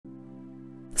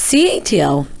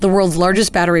CATL, the world's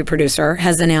largest battery producer,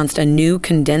 has announced a new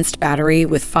condensed battery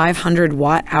with 500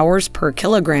 watt-hours per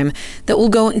kilogram that will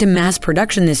go into mass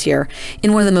production this year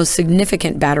in one of the most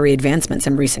significant battery advancements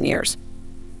in recent years.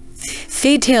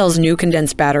 CATL's new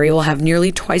condensed battery will have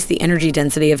nearly twice the energy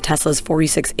density of Tesla's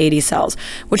 4680 cells,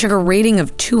 which have a rating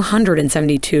of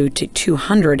 272 to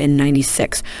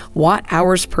 296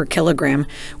 watt-hours per kilogram,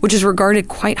 which is regarded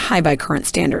quite high by current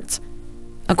standards.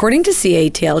 According to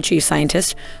CATL chief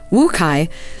scientist Wu Kai,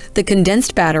 the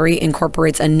condensed battery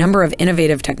incorporates a number of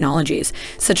innovative technologies,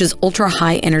 such as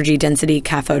ultra-high energy density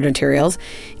cathode materials,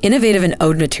 innovative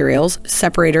anode materials,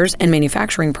 separators, and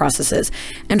manufacturing processes,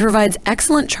 and provides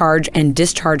excellent charge and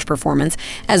discharge performance,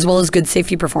 as well as good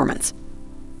safety performance.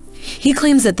 He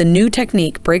claims that the new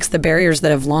technique breaks the barriers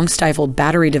that have long stifled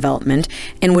battery development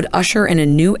and would usher in a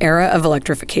new era of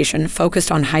electrification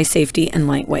focused on high safety and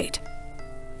lightweight.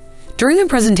 During the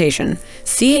presentation,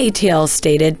 CATL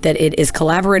stated that it is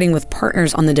collaborating with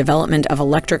partners on the development of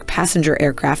electric passenger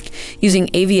aircraft using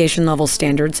aviation-level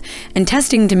standards and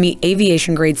testing to meet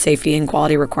aviation-grade safety and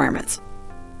quality requirements.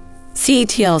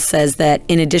 CATL says that,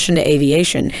 in addition to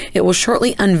aviation, it will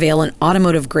shortly unveil an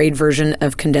automotive-grade version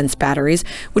of condensed batteries,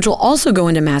 which will also go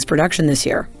into mass production this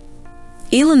year.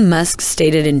 Elon Musk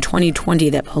stated in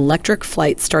 2020 that electric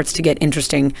flight starts to get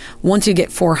interesting once you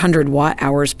get 400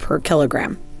 watt-hours per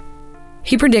kilogram.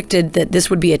 He predicted that this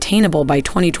would be attainable by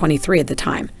 2023 at the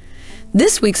time.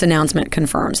 This week's announcement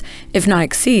confirms, if not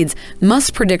exceeds,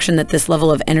 Musk's prediction that this level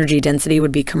of energy density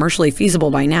would be commercially feasible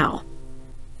by now.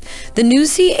 The new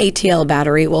CATL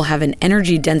battery will have an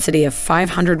energy density of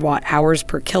 500 watt-hours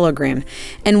per kilogram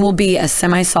and will be a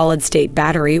semi-solid state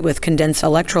battery with condensed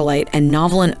electrolyte and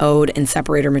novel anode and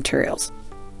separator materials.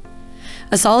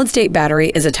 A solid-state battery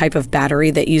is a type of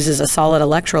battery that uses a solid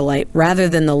electrolyte rather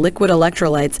than the liquid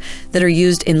electrolytes that are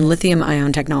used in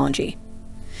lithium-ion technology.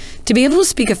 To be able to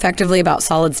speak effectively about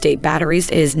solid-state batteries,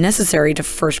 it is necessary to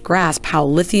first grasp how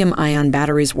lithium-ion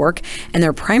batteries work and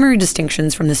their primary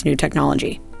distinctions from this new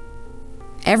technology.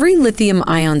 Every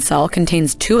lithium-ion cell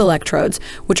contains two electrodes,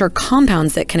 which are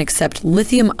compounds that can accept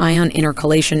lithium-ion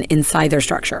intercalation inside their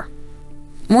structure.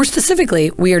 More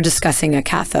specifically, we are discussing a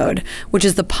cathode, which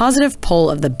is the positive pole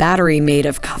of the battery made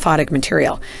of cathodic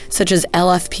material, such as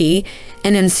LFP,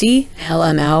 NMC,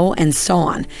 LMO, and so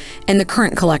on, and the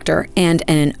current collector, and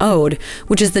an anode,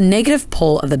 which is the negative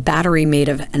pole of the battery made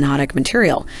of anodic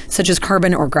material, such as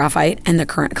carbon or graphite, and the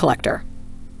current collector.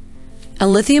 A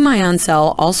lithium-ion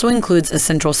cell also includes a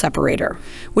central separator,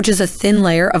 which is a thin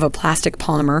layer of a plastic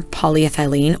polymer,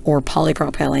 polyethylene or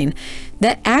polypropylene,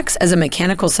 that acts as a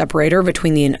mechanical separator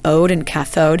between the anode and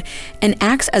cathode and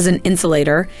acts as an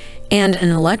insulator and an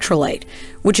electrolyte,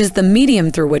 which is the medium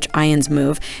through which ions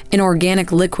move, an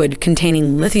organic liquid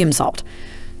containing lithium salt.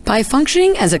 By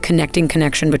functioning as a connecting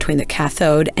connection between the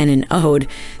cathode and an anode,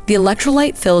 the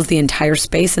electrolyte fills the entire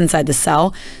space inside the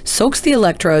cell, soaks the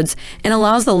electrodes, and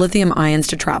allows the lithium ions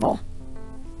to travel.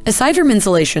 Aside from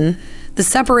insulation, the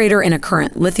separator in a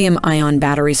current lithium-ion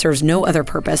battery serves no other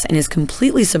purpose and is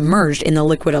completely submerged in the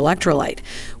liquid electrolyte,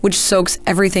 which soaks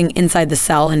everything inside the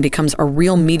cell and becomes a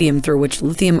real medium through which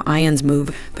lithium ions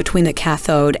move between the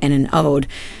cathode and an anode,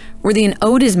 where the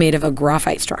anode is made of a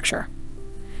graphite structure.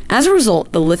 As a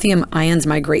result, the lithium ions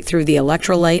migrate through the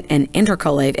electrolyte and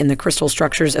intercalate in the crystal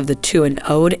structures of the two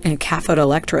anode and cathode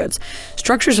electrodes,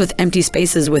 structures with empty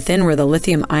spaces within where the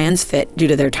lithium ions fit due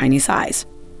to their tiny size.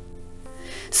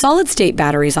 Solid-state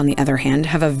batteries, on the other hand,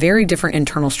 have a very different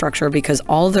internal structure because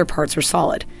all of their parts are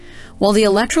solid. While the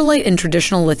electrolyte in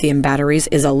traditional lithium batteries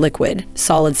is a liquid,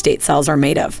 solid-state cells are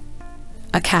made of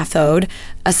a cathode,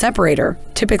 a separator,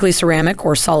 typically ceramic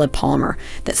or solid polymer,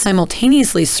 that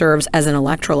simultaneously serves as an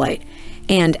electrolyte,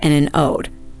 and an anode.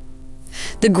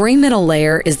 The gray middle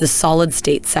layer is the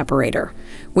solid-state separator,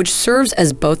 which serves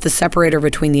as both the separator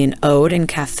between the anode and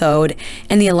cathode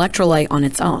and the electrolyte on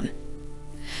its own.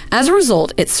 As a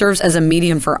result, it serves as a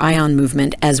medium for ion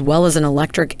movement as well as an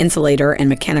electric insulator and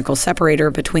mechanical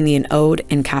separator between the anode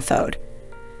and cathode.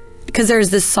 Because there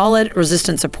is this solid,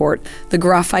 resistant support, the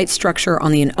graphite structure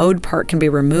on the anode part can be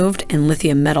removed and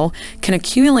lithium metal can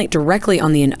accumulate directly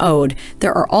on the anode.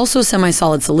 There are also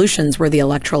semi-solid solutions where the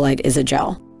electrolyte is a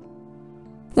gel.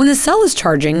 When the cell is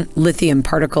charging, lithium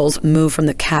particles move from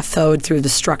the cathode through the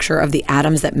structure of the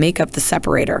atoms that make up the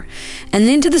separator, and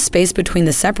into the space between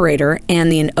the separator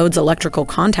and the anode's electrical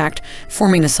contact,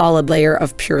 forming a solid layer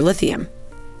of pure lithium.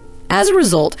 As a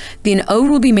result, the anode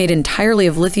will be made entirely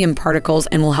of lithium particles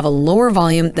and will have a lower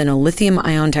volume than a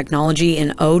lithium-ion technology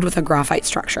anode with a graphite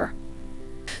structure.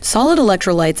 Solid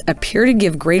electrolytes appear to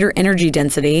give greater energy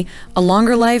density, a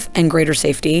longer life, and greater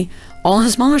safety, all in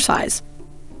a smaller size.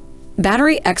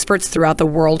 battery experts throughout the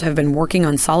world have been working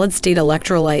on solid-state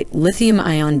electrolyte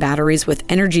lithium-ion batteries with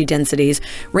energy densities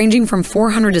ranging from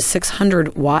 400 to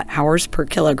 600 watt-hours per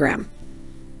kilogram.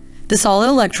 The solid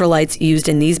electrolytes used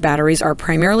in these batteries are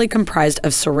primarily comprised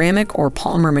of ceramic or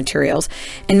polymer materials,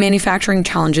 and manufacturing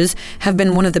challenges have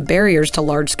been one of the barriers to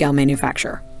large-scale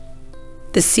manufacture.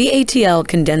 The CATL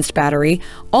condensed battery,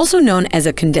 also known as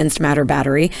a condensed matter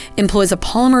battery, employs a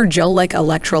polymer gel-like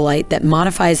electrolyte that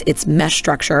modifies its mesh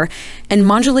structure and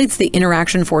modulates the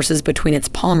interaction forces between its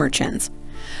polymer chins.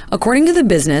 According to the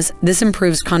business, this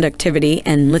improves conductivity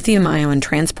and lithium-ion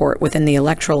transport within the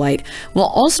electrolyte,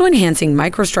 while also enhancing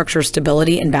microstructure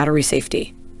stability and battery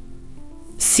safety.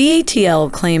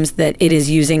 CATL claims that it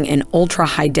is using an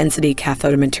ultra-high-density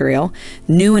cathode material,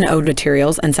 new anode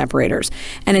materials and separators,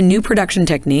 and a new production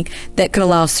technique that could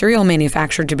allow serial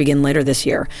manufacture to begin later this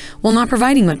year, while not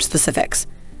providing much specifics.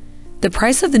 The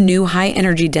price of the new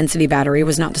high-energy density battery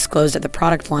was not disclosed at the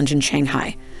product launch in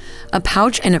Shanghai. A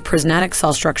pouch and a prismatic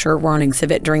cell structure were on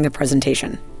exhibit during the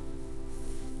presentation.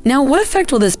 Now, what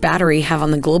effect will this battery have on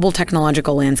the global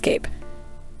technological landscape?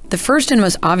 The first and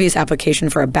most obvious application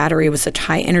for a battery with such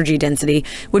high energy density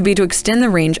would be to extend the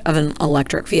range of an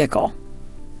electric vehicle.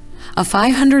 A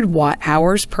 500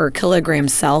 watt-hours per kilogram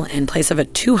cell in place of a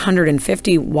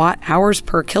 250 watt-hours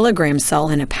per kilogram cell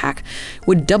in a pack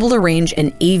would double the range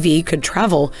an EV could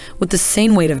travel with the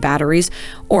same weight of batteries,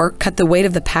 or cut the weight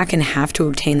of the pack in half to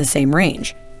obtain the same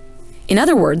range. In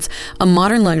other words, a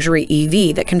modern luxury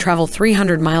EV that can travel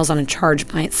 300 miles on a charge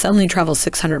might suddenly travel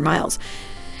 600 miles.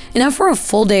 Enough for a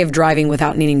full day of driving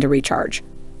without needing to recharge.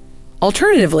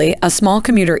 Alternatively, a small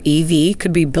commuter EV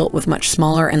could be built with much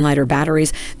smaller and lighter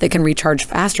batteries that can recharge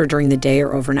faster during the day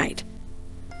or overnight.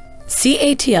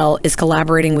 CATL is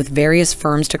collaborating with various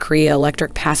firms to create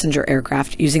electric passenger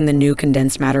aircraft using the new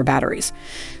condensed matter batteries.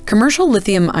 Commercial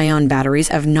lithium-ion batteries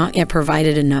have not yet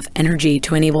provided enough energy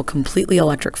to enable completely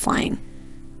electric flying.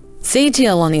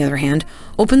 CATL, on the other hand,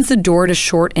 opens the door to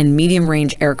short and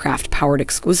medium-range aircraft powered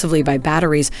exclusively by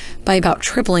batteries by about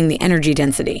tripling the energy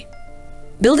density.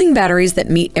 Building batteries that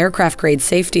meet aircraft-grade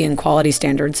safety and quality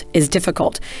standards is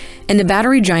difficult, and the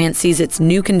battery giant sees its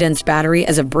new condensed battery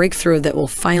as a breakthrough that will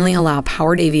finally allow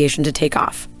powered aviation to take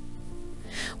off.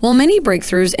 While many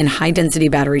breakthroughs in high-density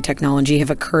battery technology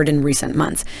have occurred in recent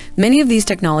months, many of these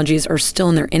technologies are still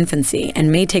in their infancy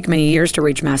and may take many years to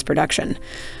reach mass production.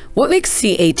 What makes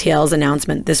CATL's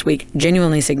announcement this week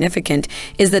genuinely significant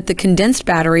is that the condensed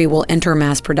battery will enter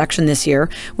mass production this year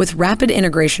with rapid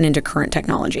integration into current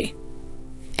technology.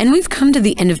 And we've come to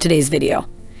the end of today's video.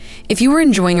 If you are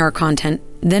enjoying our content,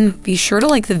 then be sure to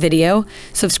like the video,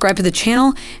 subscribe to the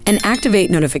channel, and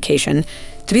activate notification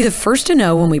to be the first to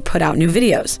know when we put out new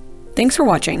videos. Thanks for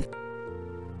watching.